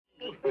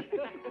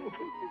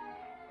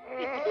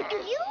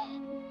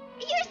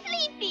You're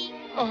sleepy.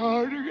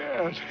 Hard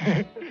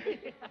again.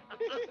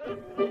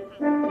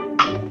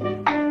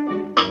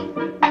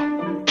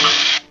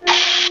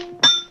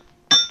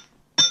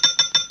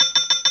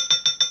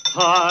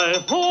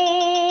 Hi-ho!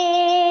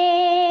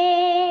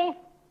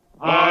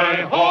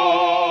 Hi-ho!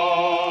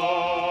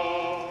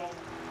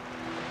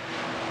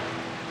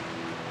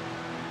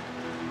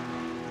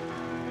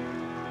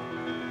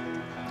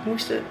 Ik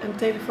moest een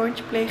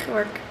telefoontje plegen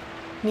waar ik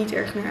niet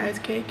erg naar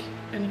uitkeek.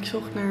 En ik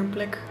zocht naar een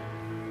plek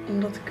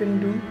om dat te kunnen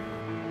doen.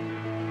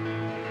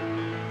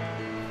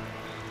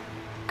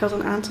 Ik had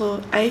een aantal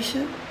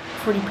eisen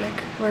voor die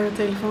plek waar het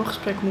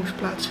telefoongesprek moest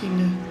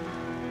plaatsvinden.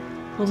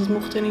 Want het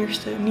mocht ten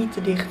eerste niet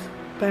te dicht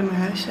bij mijn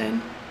huis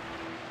zijn.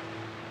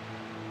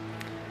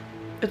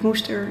 Het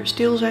moest er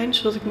stil zijn,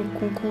 zodat ik me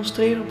kon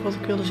concentreren op wat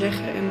ik wilde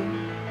zeggen en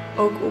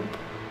ook op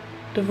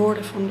de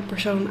woorden van de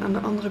persoon aan de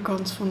andere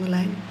kant van de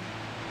lijn.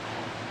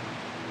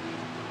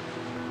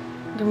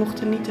 Er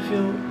mochten niet te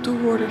veel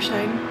toehoorders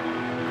zijn.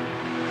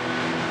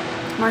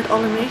 Maar het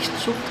allermeest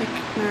zocht ik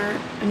naar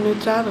een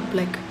neutrale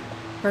plek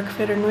waar ik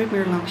verder nooit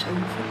meer langs zou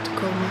hoeven te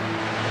komen.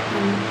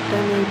 En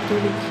daarmee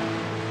bedoel ik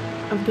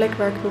een plek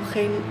waar ik nog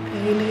geen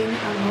herinnering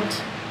aan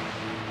had.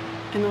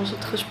 En als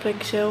het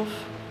gesprek zelf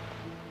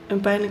een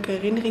pijnlijke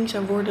herinnering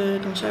zou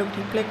worden, dan zou ik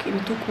die plek in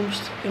de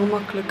toekomst heel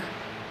makkelijk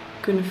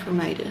kunnen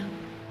vermijden.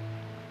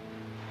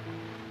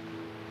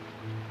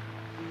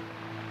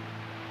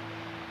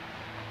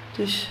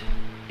 Dus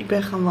ik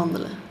ben gaan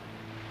wandelen.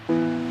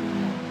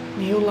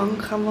 Heel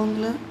lang gaan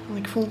wandelen, want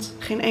ik vond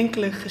geen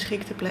enkele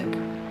geschikte plek.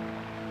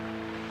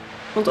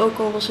 Want ook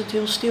al was het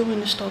heel stil in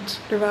de stad,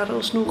 er waren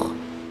alsnog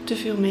te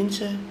veel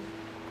mensen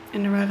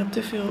en er waren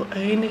te veel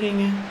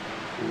herinneringen.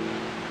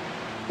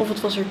 Of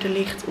het was er te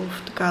licht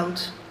of te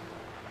koud.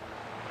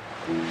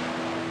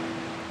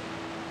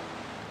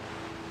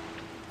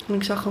 En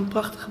ik zag een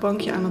prachtig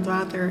bankje aan het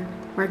water,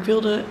 maar ik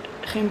wilde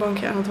geen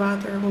bankje aan het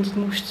water, want het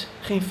moest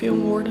geen film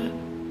worden.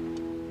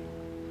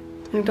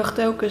 En ik dacht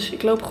telkens,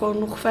 ik loop gewoon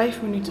nog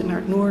 5 minuten naar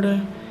het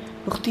noorden,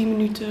 nog 10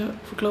 minuten,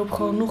 of ik loop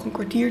gewoon nog een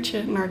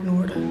kwartiertje naar het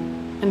noorden.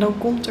 En dan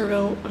komt er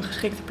wel een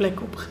geschikte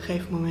plek op een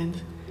gegeven moment.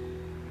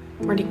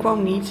 Maar die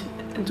kwam niet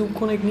en toen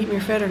kon ik niet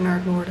meer verder naar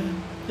het noorden.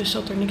 Dus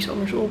zat er niks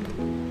anders op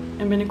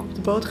en ben ik op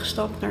de boot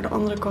gestapt naar de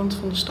andere kant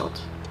van de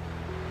stad.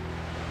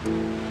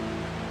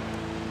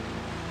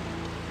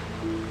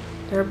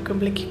 Daar heb ik een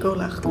blikje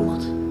cola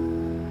gekocht.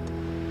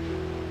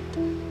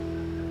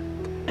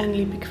 En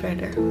liep ik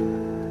verder.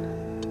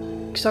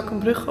 Ik stak een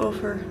brug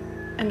over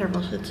en daar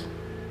was het.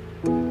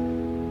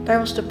 Daar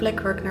was de plek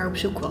waar ik naar op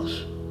zoek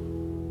was.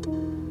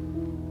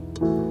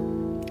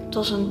 Het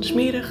was een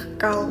smerig,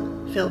 kaal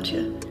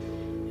veldje.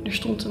 Er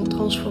stond een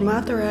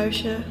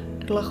transformatorhuisje,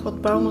 er lag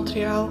wat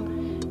bouwmateriaal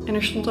en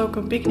er stond ook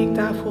een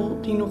picknicktafel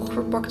die nog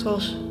verpakt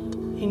was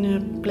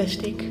in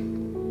plastic.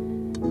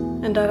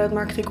 En daaruit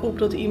maakte ik op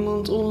dat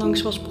iemand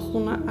onlangs was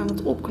begonnen aan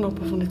het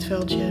opknappen van dit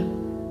veldje,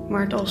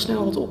 maar het al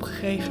snel had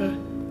opgegeven,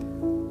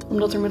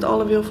 omdat er met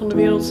alle wil van de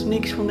wereld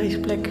niks van deze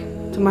plek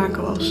te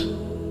maken was.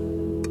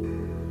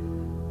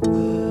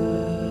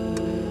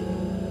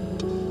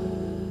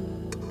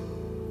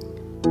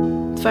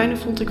 Het fijne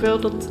vond ik wel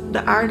dat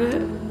de aarde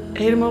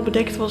helemaal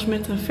bedekt was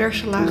met een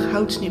verse laag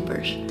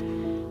houtsnippers.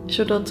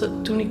 Zodat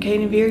toen ik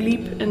heen en weer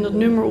liep en dat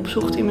nummer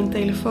opzocht in mijn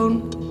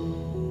telefoon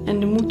en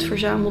de moed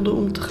verzamelde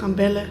om te gaan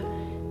bellen,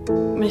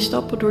 mijn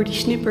stappen door die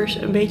snippers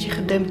een beetje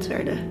gedempt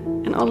werden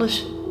en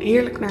alles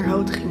heerlijk naar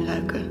hout ging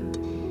ruiken.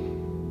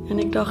 En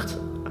ik dacht,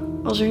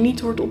 als er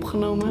niet wordt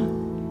opgenomen,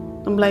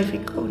 dan blijf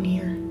ik gewoon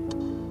hier.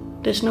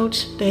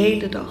 Desnoods de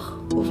hele dag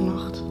of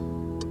nacht.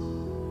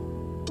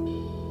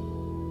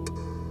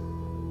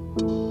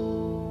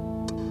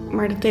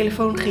 Maar de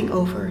telefoon ging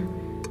over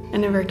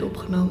en er werd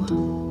opgenomen.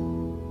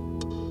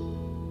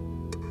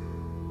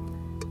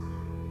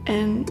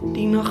 En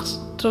die nacht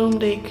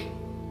droomde ik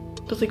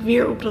dat ik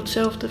weer op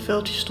datzelfde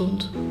veldje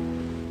stond.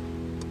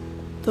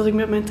 Dat ik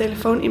met mijn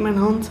telefoon in mijn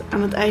hand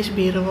aan het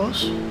ijsberen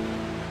was.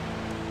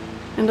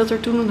 En dat er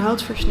toen een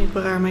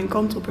houtversnipperaar mijn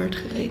kant op werd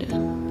gereden.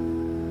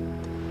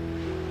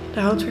 De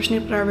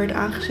houtversnipperaar werd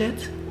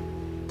aangezet.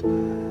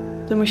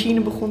 De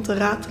machine begon te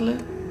ratelen.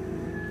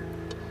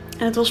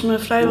 En het was me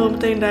vrijwel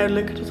meteen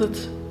duidelijk dat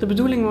het de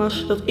bedoeling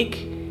was dat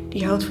ik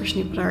die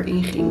houtversnipperaar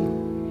inging.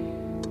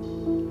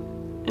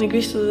 En ik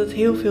wist dat het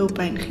heel veel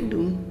pijn ging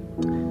doen.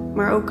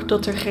 Maar ook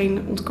dat er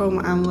geen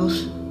ontkomen aan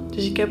was.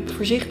 Dus ik heb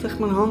voorzichtig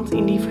mijn hand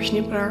in die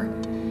versnipperaar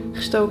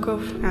gestoken.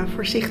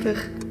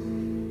 Voorzichtig.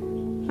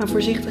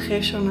 Voorzichtig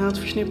heeft zo'n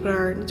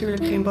houtversnipperaar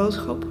natuurlijk geen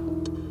boodschap.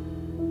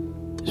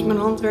 Dus mijn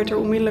hand werd er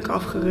onmiddellijk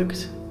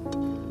afgerukt.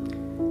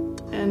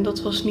 En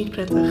dat was niet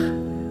prettig.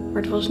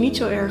 Maar het was niet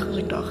zo erg als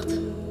ik dacht.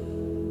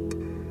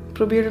 Ik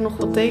probeerde nog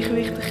wat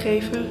tegenwicht te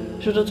geven,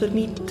 zodat het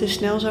niet te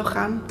snel zou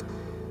gaan.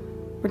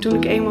 Maar toen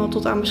ik eenmaal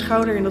tot aan mijn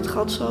schouder in dat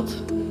gat zat,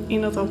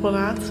 in dat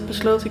apparaat,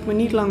 besloot ik me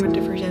niet langer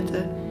te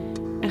verzetten.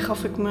 En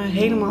gaf ik me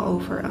helemaal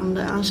over aan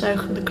de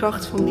aanzuigende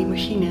kracht van die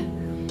machine.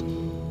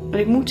 En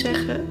ik moet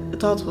zeggen,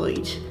 het had wel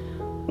iets.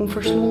 om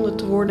verslonden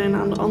te worden en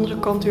aan de andere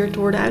kant weer te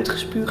worden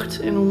uitgespuugd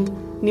en om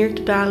neer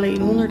te dalen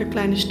in honderden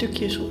kleine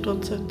stukjes op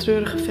dat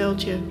treurige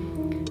veldje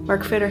waar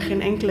ik verder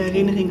geen enkele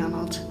herinnering aan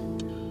had.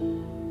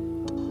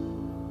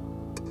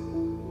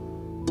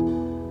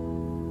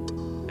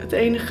 Het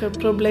enige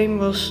probleem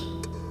was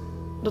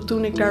dat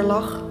toen ik daar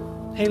lag,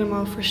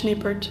 helemaal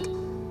versnipperd,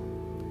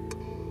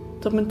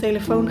 dat mijn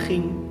telefoon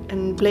ging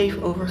en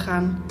bleef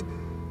overgaan.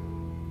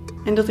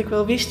 En dat ik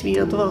wel wist wie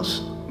dat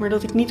was, maar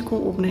dat ik niet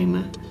kon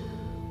opnemen,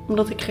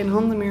 omdat ik geen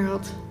handen meer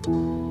had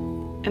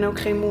en ook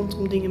geen mond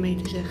om dingen mee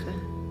te zeggen.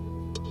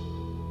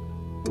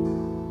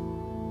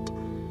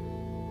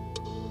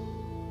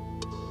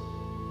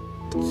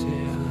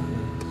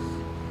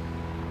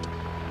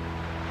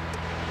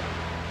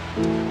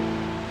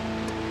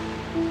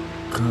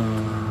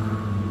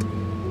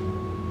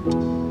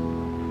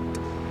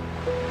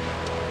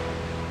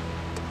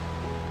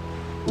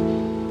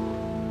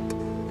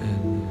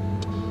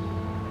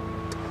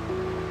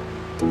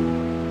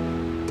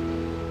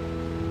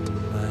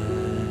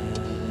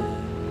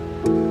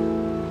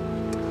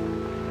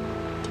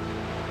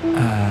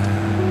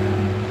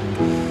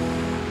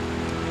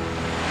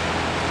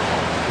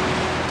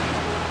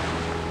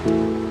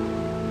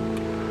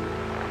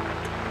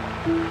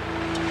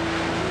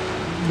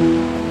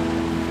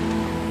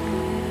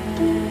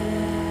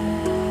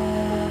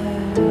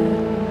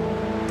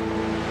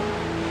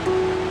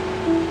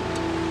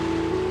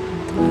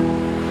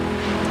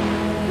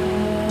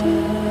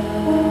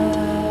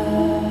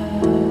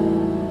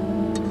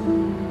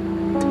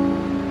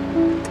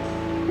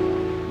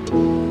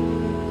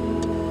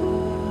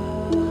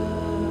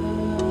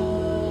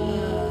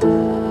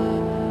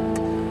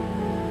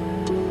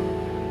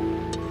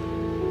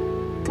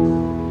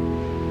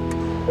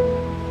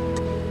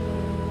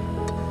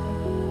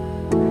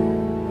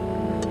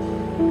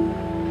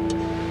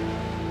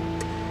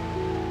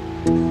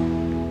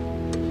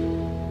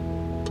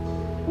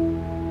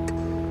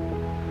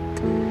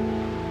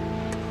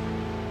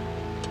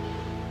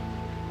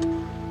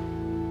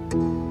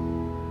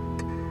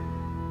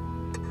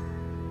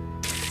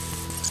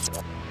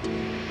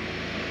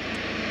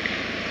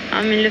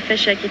 Il le fait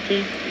chaque été.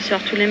 Il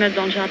sort tous les meubles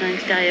dans le jardin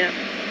extérieur.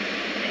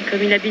 Et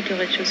comme il habite au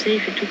rez-de-chaussée, il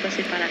fait tout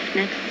passer par la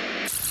fenêtre.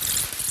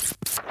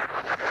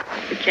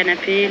 Le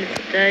canapé, le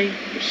fauteuil,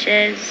 les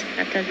chaises,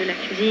 la table de la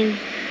cuisine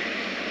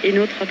et une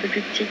autre un peu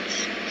plus petite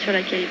sur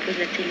laquelle il pose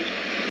la télé.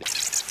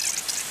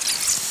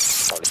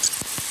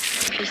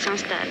 Puis il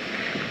s'installe.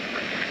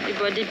 Il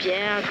boit des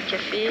bières, du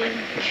café,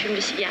 il fume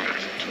des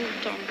cigarettes, tout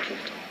le temps, tout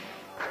le temps.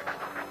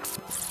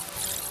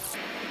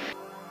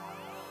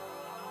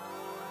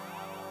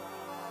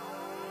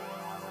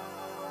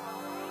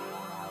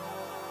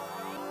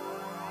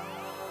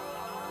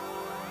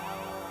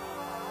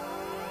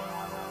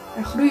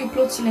 Er groeien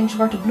plotseling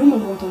zwarte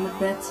bloemen rondom het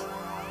bed.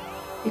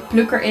 Ik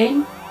pluk er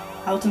één,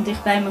 houd hem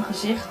dicht bij mijn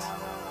gezicht.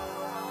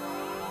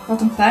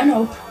 Wat een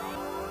puinhoop.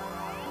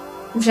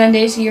 Hoe zijn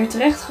deze hier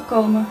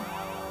terechtgekomen?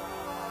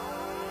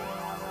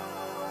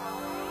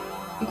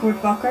 Ik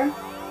word wakker.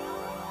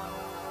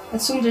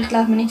 Het zonlicht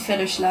laat me niet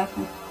verder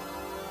slapen.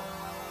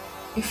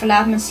 Ik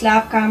verlaat mijn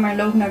slaapkamer en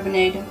loop naar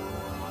beneden.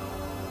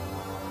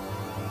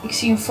 Ik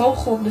zie een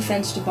vogel op de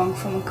vensterbank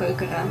van mijn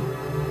keukenraam.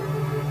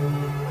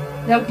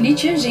 Welk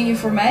liedje zing je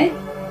voor mij?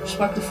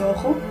 Sprak de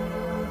vogel.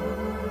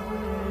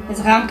 Het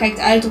raam kijkt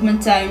uit op mijn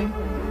tuin,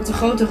 met een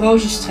grote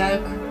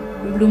rozenstruik,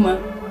 met bloemen.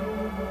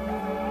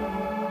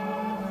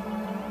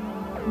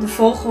 De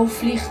vogel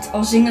vliegt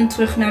al zingend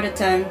terug naar de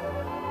tuin.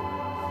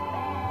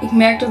 Ik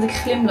merk dat ik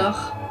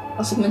glimlach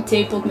als ik mijn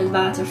theepot met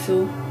water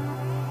vul.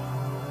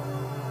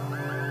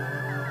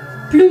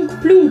 Plonk,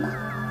 plonk,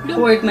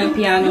 hoor ik mijn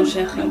piano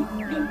zeggen.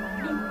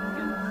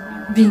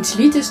 Wiens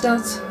lied is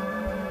dat?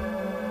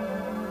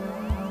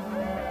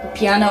 De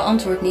piano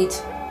antwoordt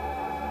niet.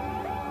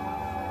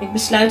 Ik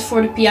besluit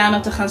voor de piano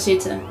te gaan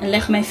zitten en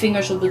leg mijn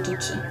vingers op de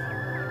toetsen.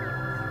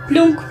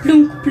 Plonk,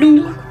 plonk,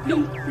 plonk,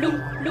 plonk, plonk,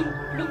 plonk,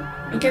 plonk.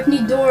 Ik heb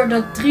niet door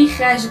dat 3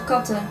 grijze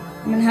katten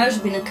mijn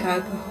huis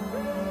binnenkruipen.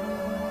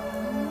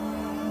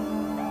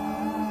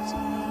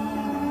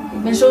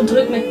 Ik ben zo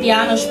druk met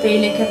piano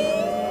spelen,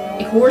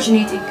 ik hoor ze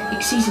niet,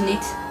 ik zie ze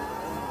niet.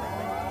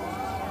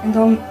 En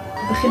dan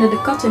beginnen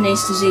de katten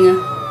ineens te zingen.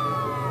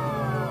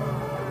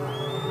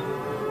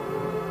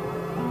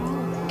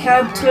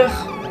 Kruip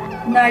terug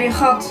naar je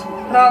gat,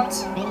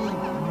 rat.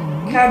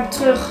 Kruip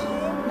terug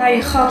naar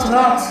je gat,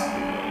 rat.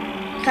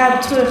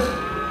 Kruip terug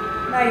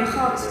naar je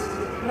gat,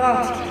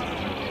 rat.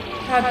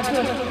 Kruip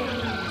terug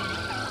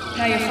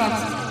naar je gat,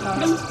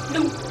 rat.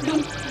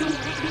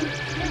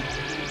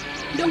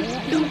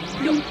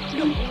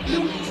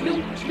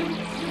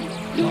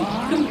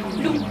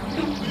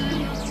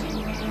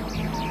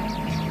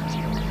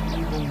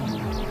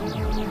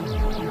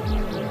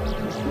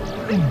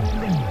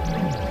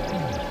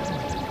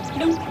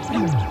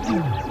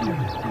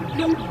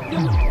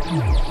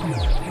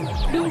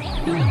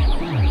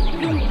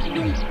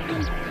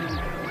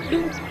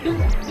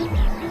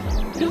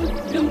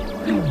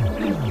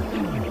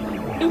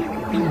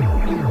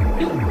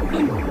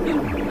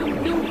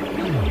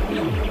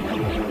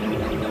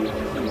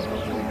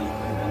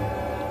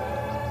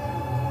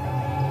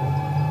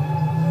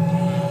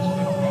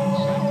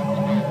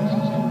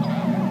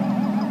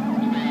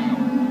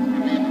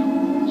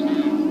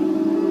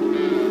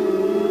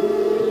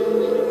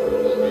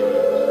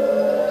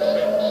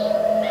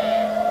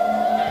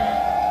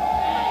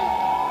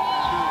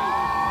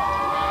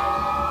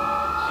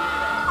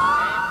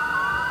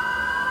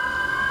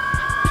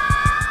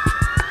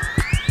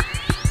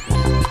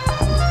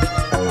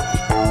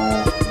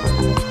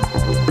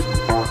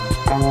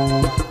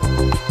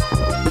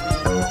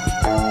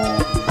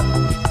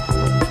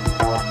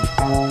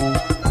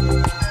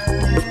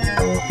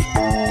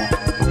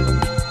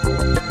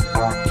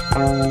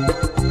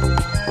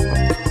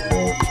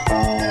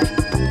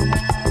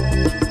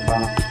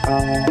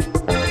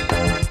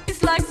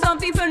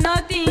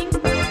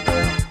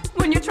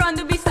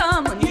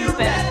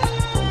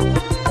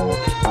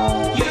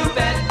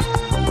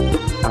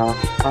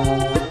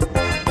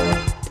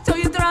 So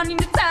you drown in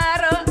the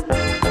terror,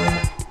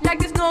 like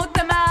there's no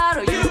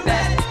tomorrow. You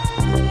bet.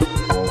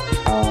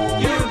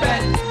 You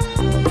bet.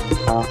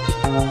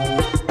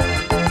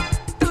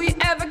 Do you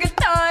ever get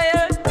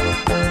tired?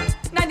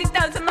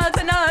 90,000 miles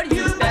an hour.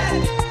 You bet.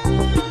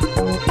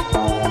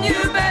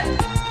 You bet.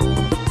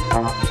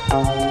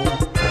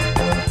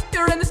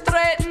 You're in the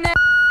straight now.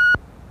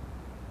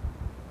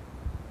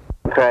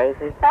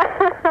 Crazy.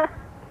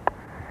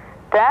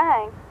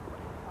 Dang.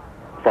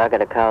 So I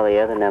gotta call the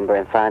other number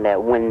and find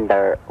out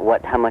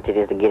how much it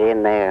is to get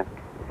in there.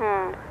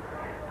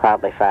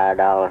 Probably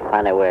 $5.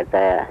 Find out where it's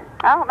at.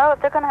 I don't know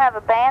if they're going to have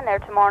a band there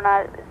tomorrow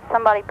night.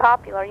 Somebody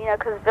popular,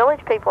 because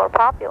village people are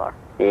popular.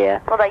 Yeah.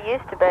 Well, they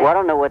used to be. Well, I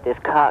don't know what this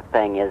cock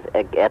thing is.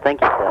 I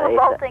think it's a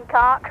Bolting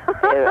cock.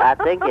 I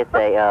think it's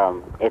a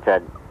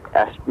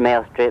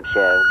male strip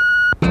show.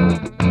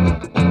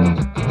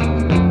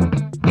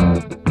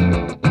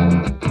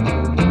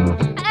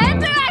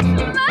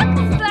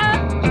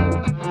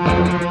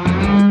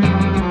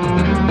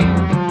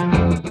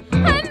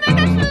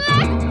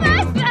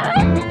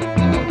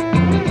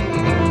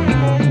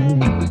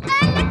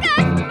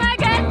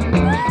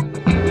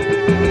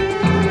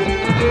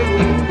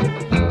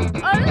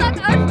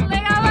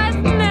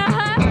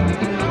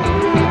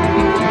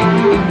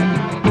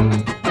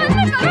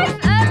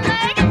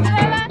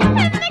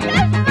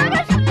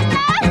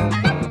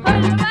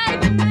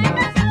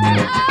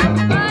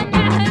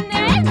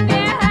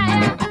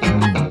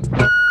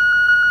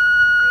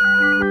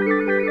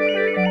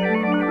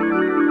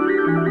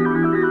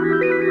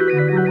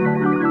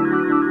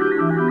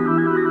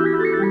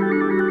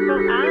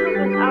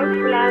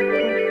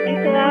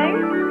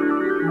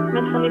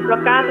 Van die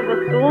plakkaten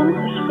beton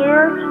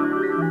gescheurd.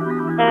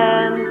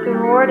 En toen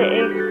hoorde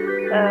ik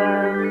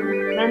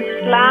mensen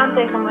slaan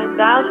tegen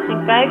metaal. Ik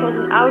ging kijken, wat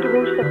een oud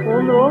roestig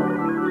hondenhok.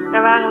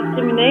 Daar waren wat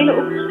criminelen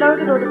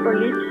opgesloten door de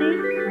politie.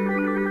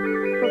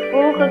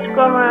 Vervolgens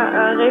kwam er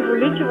een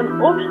revolutie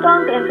van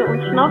opstand en ze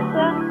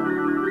ontsnapten.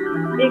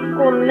 Ik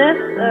kon net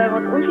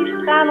wat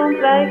Uzi-stralen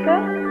ontwijken.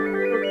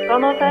 Dat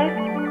kan altijd.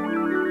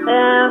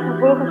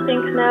 Vervolgens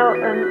ging ik snel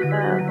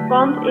een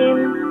pand in,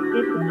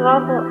 liep de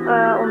trap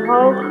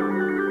omhoog.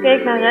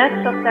 Keek naar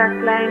rechts, zag daar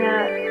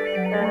kleine,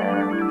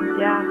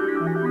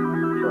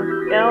 een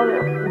soort kelder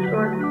of een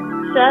soort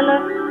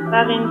cellen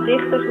waarin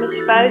dichters met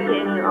spuiten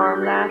in hun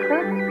arm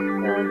lagen.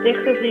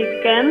 Dichters die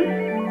ik ken.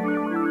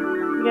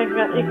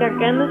 Ik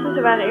herkende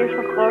ze waren eerst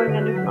van Groningen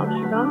en nu van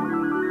Amsterdam.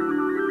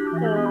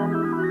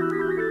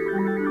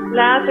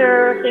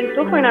 Later ging ik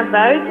toch weer naar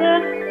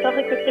buiten, zag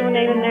ik de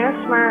criminelen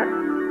nergens, maar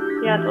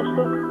ja, het was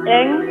toch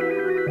eng.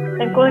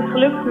 En kon ik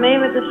gelukkig mee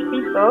met de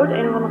speedboot.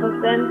 Een of andere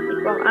vent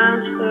die kwam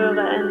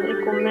aanscheuren en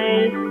ik kon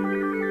mee.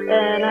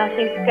 En hij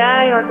ging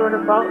keihard door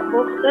de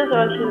bochten,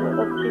 zoals je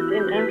dat ziet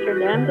in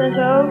Amsterdam en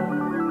zo.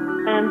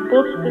 En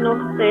botste nog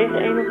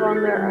tegen een of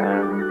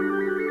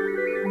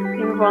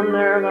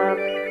ander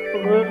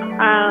brug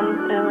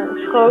aan. En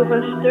schoof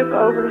een stuk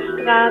over de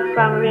straat,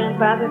 kwamen weer in het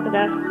water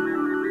terecht.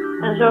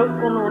 En zo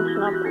konden we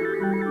ontsnappen.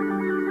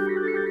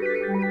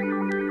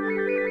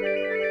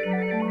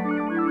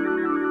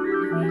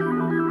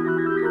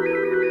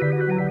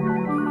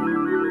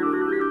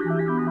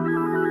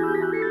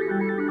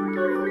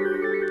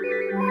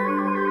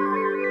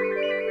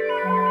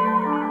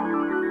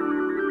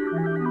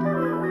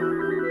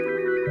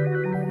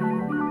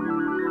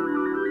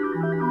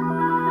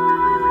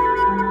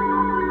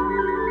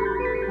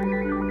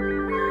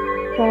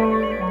 So,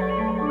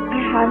 I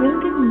haven't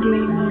been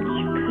doing much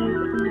because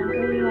I'm not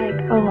really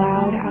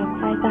allowed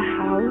outside the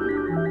house,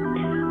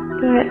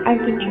 but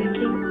I've been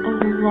drinking a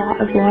lot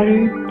of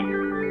water,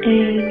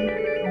 and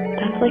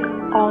that's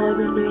all I've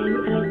been doing,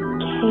 and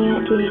I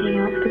can't do anything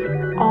else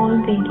because all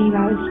I'm thinking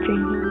about is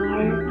drinking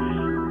water,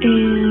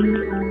 and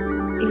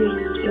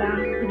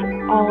that's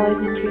all I've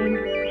been doing,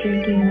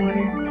 drinking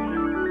water.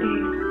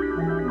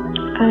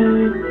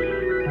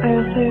 I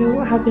also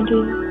have been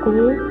doing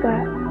school,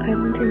 but I've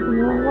been drinking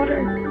more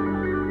water.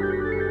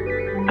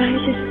 I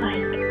just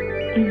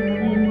am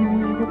really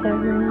annoyed with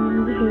everyone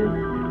who's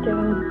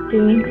still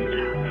doing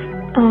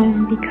stuff,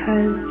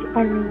 because I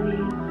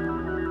really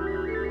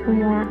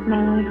want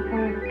my life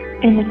back,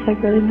 and it's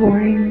really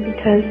boring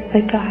because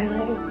the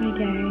highlight of my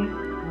day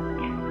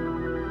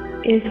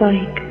is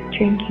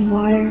drinking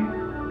water.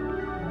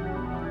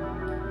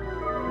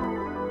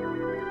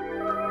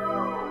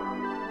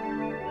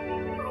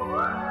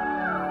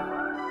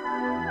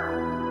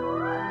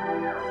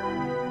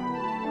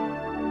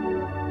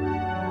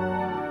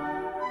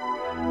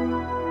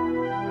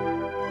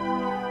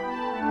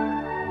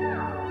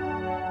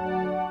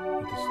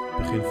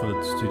 Begin van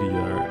het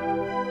studiejaar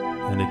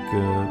en ik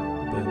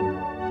ben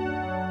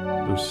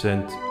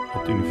docent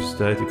op de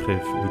universiteit. Ik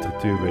geef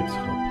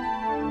literatuurwetenschap.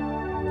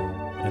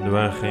 En er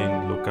waren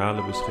geen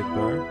lokalen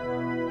beschikbaar,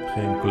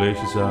 geen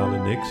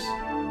collegezalen, niks.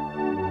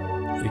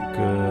 Ik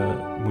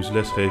moest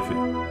lesgeven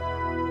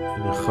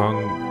in een gang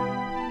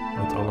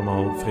met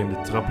allemaal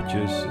vreemde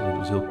trappetjes en het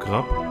was heel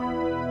krap.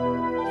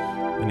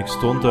 En ik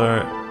stond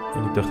daar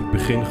en ik dacht, ik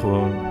begin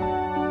gewoon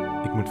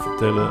ik moet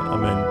vertellen aan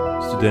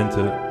mijn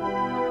studenten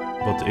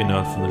wat de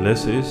inhoud van de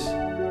les is.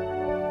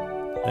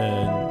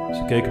 En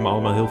ze keken me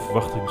allemaal heel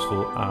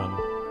verwachtingsvol aan.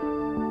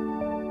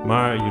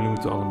 Maar jullie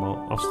moeten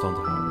allemaal afstand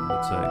houden,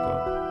 dat zei ik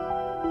ook.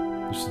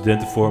 De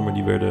studenten voor me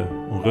die werden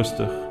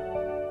onrustig.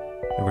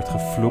 Er werd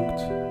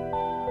gevloekt.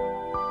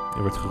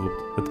 Er werd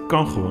geroepen, het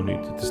kan gewoon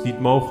niet, het is niet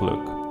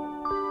mogelijk.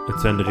 Het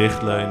zijn de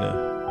richtlijnen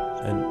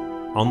en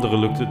anderen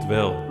lukt het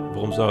wel.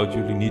 Waarom zou het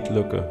jullie niet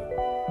lukken?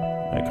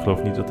 Ik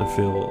geloof niet dat er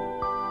veel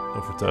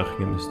overtuiging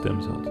in mijn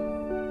stem zat.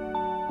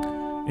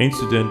 Eén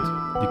student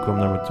die kwam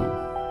naar me toe.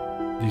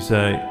 Die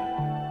zei,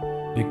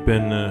 ik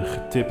ben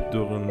getipt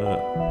door een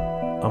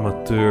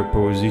amateur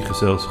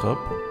poëziegezelschap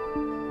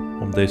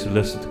om deze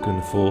lessen te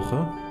kunnen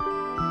volgen.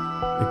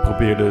 Ik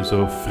probeerde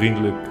zo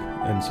vriendelijk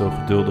en zo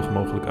geduldig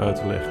mogelijk uit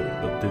te leggen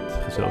dat dit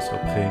gezelschap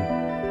geen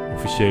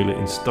officiële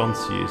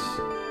instantie is.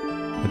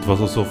 Het was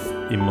alsof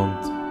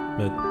iemand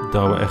met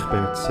Douwe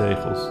Egberts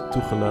zegels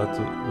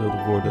toegelaten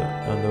wilde worden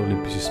aan de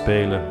Olympische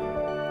Spelen.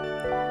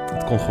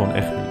 Het kon gewoon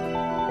echt niet.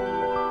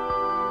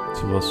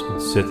 Ze was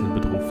ontzettend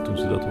bedroefd toen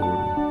ze dat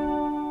hoorde.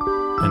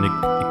 En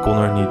ik kon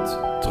haar niet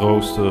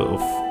troosten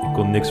of ik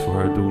kon niks voor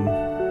haar doen.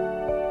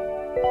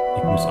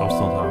 Ik moest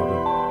afstand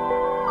houden.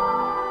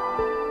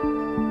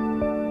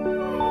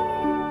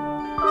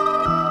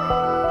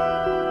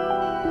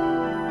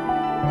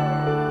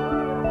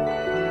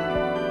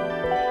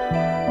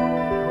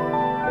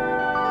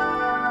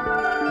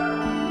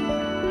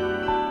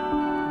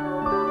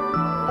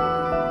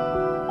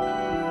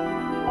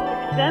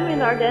 Ik zwem in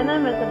de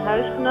Ardennen met een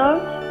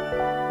huisgenoot.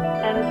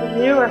 En het is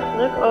heel erg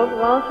druk,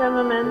 overal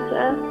zwemmen mensen.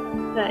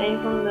 Er zijn een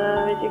van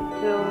de, weet ik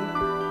veel,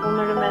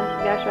 honderden mensen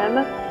die daar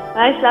zwemmen.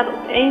 Maar hij slaat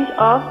opeens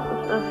af,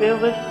 of een veel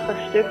rustiger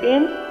stuk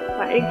in,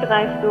 maar ik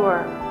drijf door.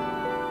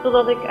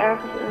 Totdat ik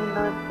ergens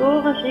een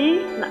toren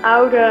zie, een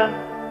oude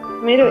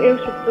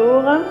middeleeuwse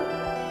toren.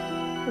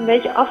 Een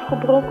beetje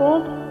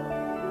afgebrokkeld.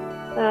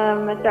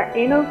 Met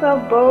daarin ook wel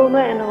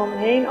bomen en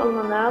eromheen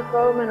allemaal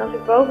naaldbomen. En als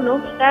ik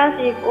bovenop sta,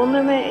 zie ik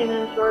onder me in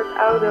een soort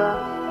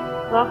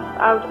prachtig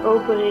oud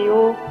open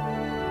riool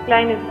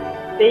kleine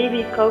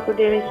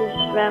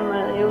baby-krokodilletjes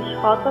zwemmen. Heel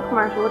schattig,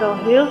 maar ze worden al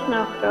heel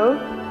snel groot.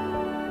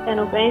 En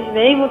opeens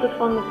wemelt het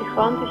van de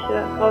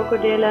gigantische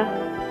krokodillen,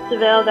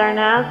 terwijl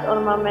daarnaast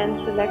allemaal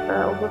mensen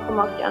lekker op hun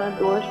gemakje aan het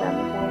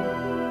doorzwemmen zijn.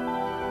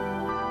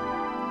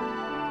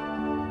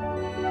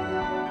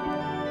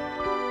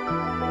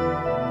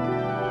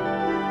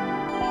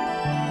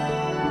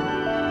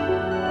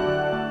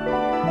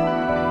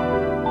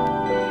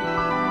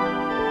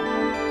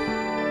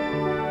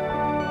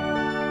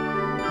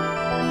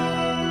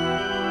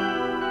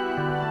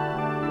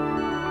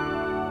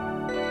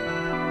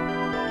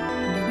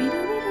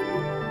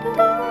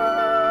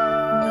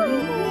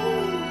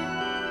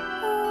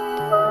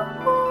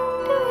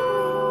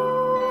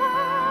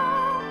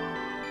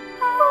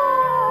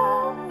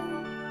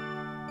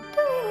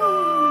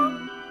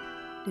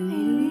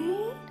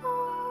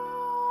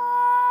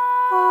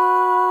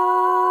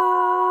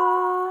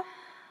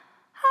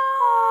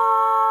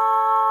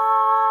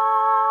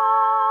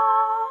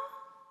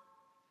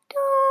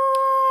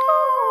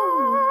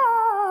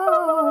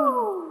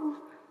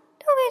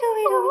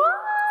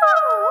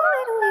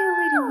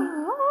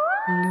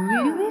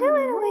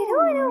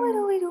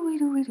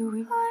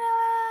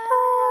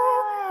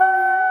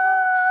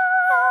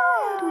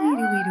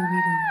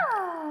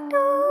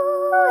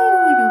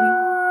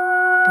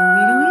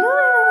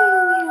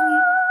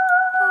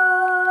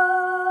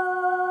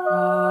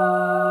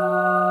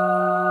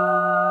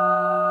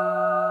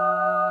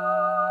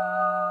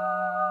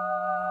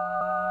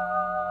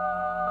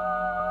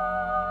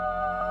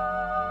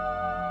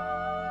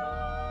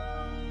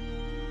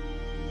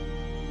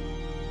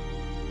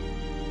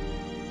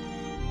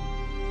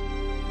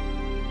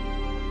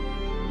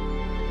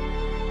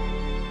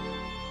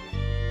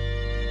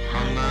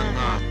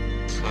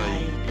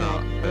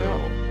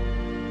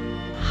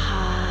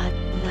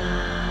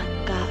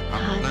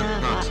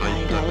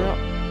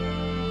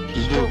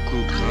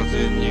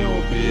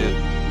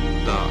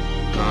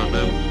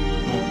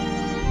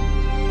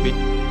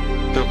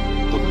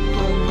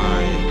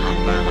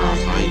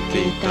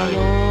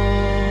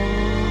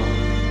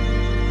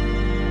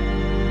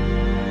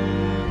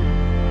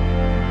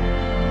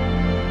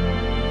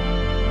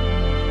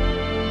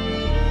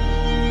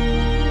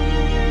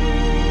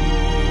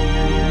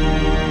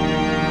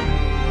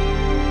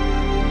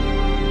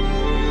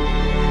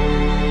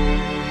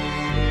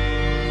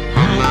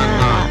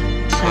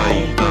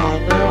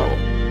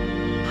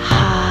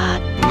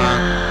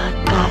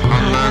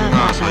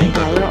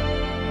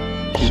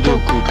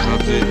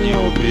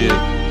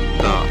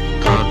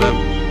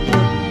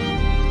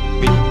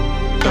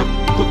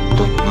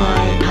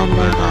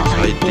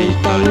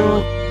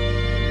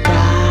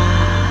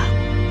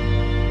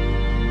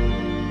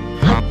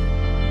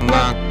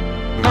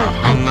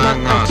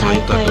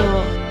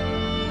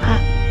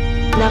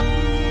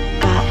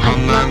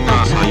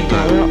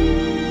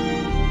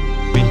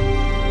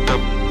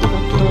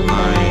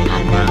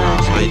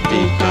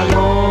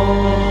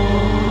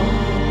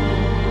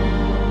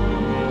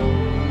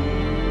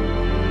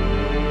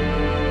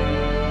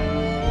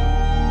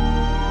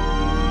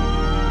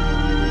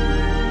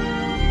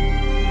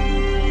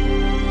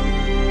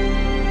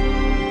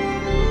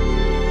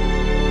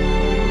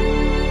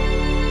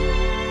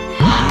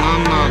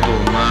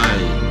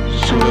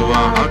 それは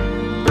あ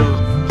る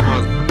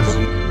は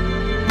ず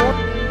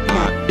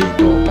ない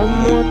と思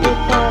って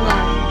たら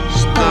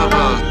した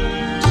ら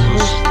そ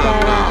し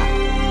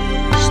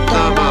た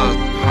ら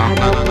花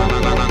な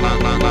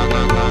ん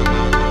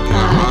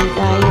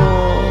だよ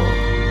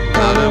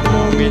誰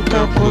も見た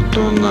こと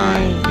な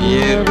い見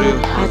える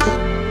はず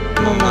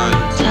もな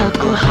い咲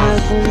くは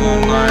ず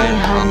もない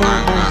花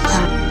が咲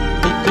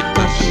いて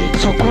たし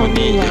そこ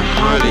にや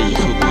はり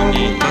そこ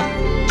に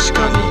確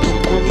かに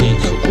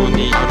そこ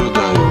にあるだ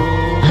よ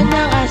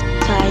花が咲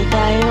いた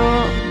よ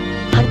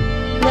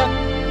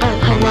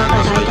花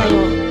が咲いたよ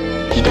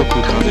ひど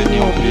く風に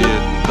怯え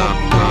た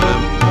誰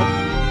も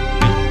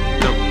見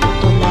たこ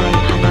とない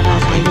花が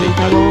咲いてい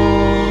たよ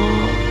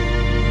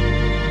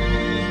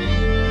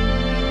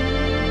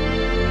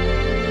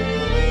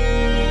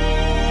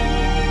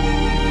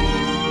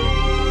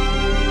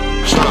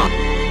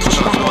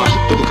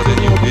風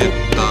に怯え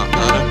た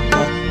誰も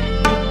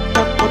見た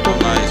こと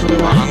ないそれ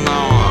は花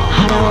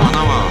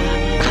は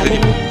風に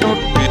怯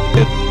え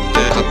て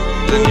勝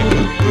手に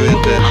震え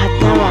て花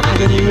は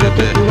風に揺れて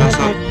揺らさ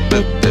れ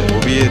て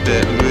怯えて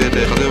震えて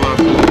風は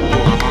ふっと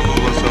花の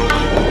噂を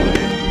聞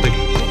いてき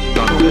た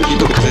ひ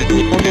どく風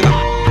に怯えた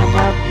花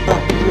は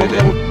震えて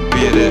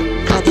怯えて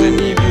風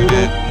に揺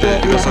れて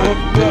揺らされ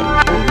て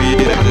怯え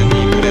て風に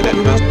揺れて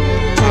揺らされ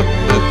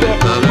て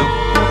誰も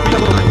見た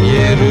ことない見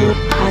える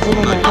はず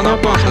もない花は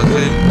風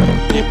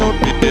に怯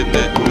えて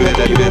震え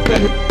て揺れて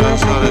揺ら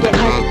されて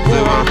風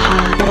は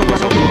花の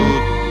噂を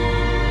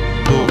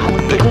飛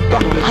んでくった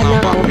花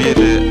は怯え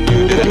て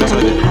揺れて揺らさ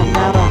れて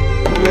花は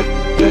震え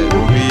て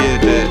怯え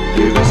て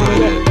揺らされ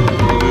て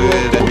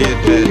震え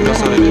て揺ら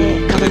されて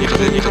風に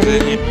揺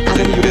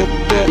れ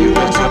て揺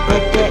らされ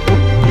て